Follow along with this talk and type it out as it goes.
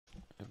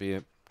Be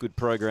a good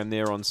program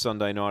there on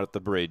Sunday night at the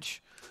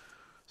Bridge.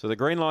 So the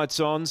green light's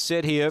on,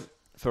 set here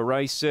for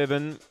race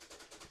 7.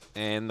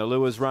 And the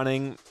lure's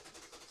running.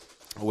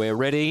 We're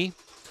ready.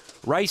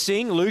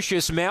 Racing,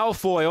 Lucius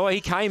Malfoy. Oh,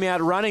 he came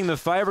out running the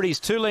favourite.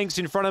 He's 2 lengths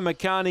in front of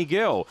McCarney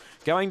Gill.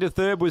 Going to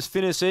third was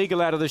Finnis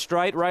Eagle out of the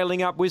straight,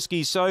 railing up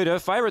Whiskey Soda.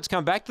 Favourites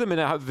come back to them in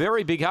a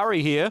very big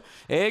hurry here.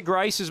 Air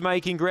Grace is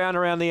making ground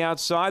around the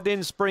outside.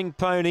 Then Spring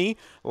Pony,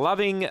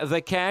 Loving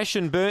the Cash,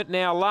 and Burnt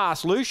now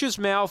last. Lucius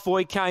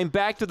Malfoy came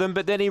back to them,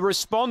 but then he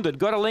responded.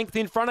 Got a length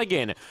in front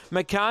again.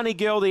 McCarney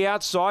Gill the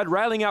outside,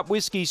 railing up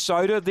Whiskey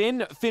Soda.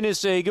 Then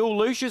Finnis Eagle.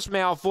 Lucius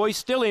Malfoy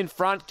still in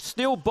front,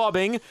 still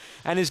bobbing,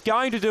 and is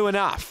going to do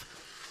enough.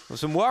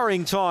 Some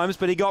worrying times,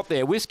 but he got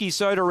there. Whiskey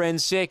Soda ran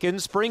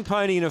second. Spring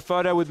Pony in a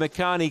photo with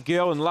McCarney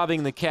Girl and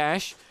Loving the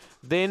Cash.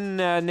 Then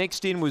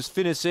next in was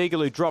Finnis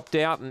Eagle, who dropped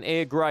out, and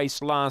Air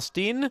Grace last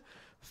in.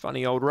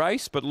 Funny old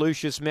race, but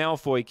Lucius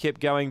Malfoy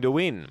kept going to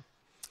win.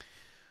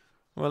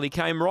 Well, he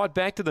came right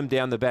back to them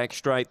down the back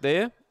straight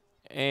there,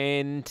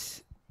 and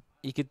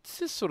you could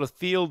just sort of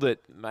feel that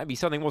maybe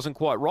something wasn't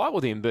quite right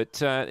with him, but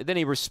then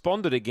he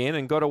responded again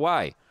and got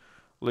away.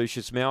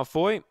 Lucius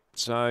Malfoy.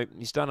 So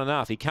he's done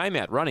enough. He came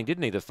out running,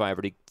 didn't he, the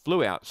favourite? He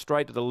flew out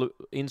straight to the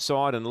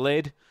inside and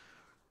led.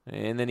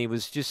 And then he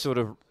was just sort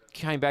of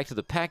came back to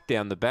the pack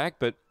down the back.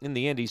 But in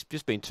the end, he's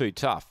just been too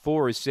tough.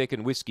 4 is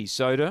second, Whiskey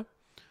Soda.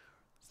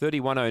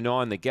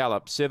 31.09, the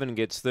Gallop. 7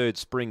 gets third,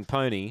 Spring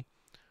Pony.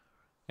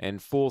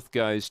 And fourth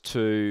goes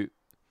to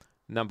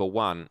number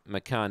 1,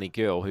 McCarney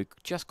Girl, who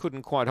just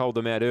couldn't quite hold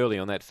them out early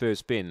on that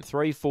first bend.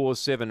 3, 4,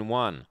 7,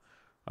 1.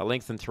 A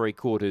length and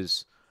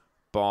 3/4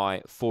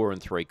 by 4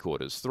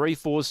 3/4. 3,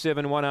 4,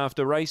 7, 1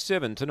 after race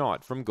 7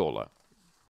 tonight from Gawler.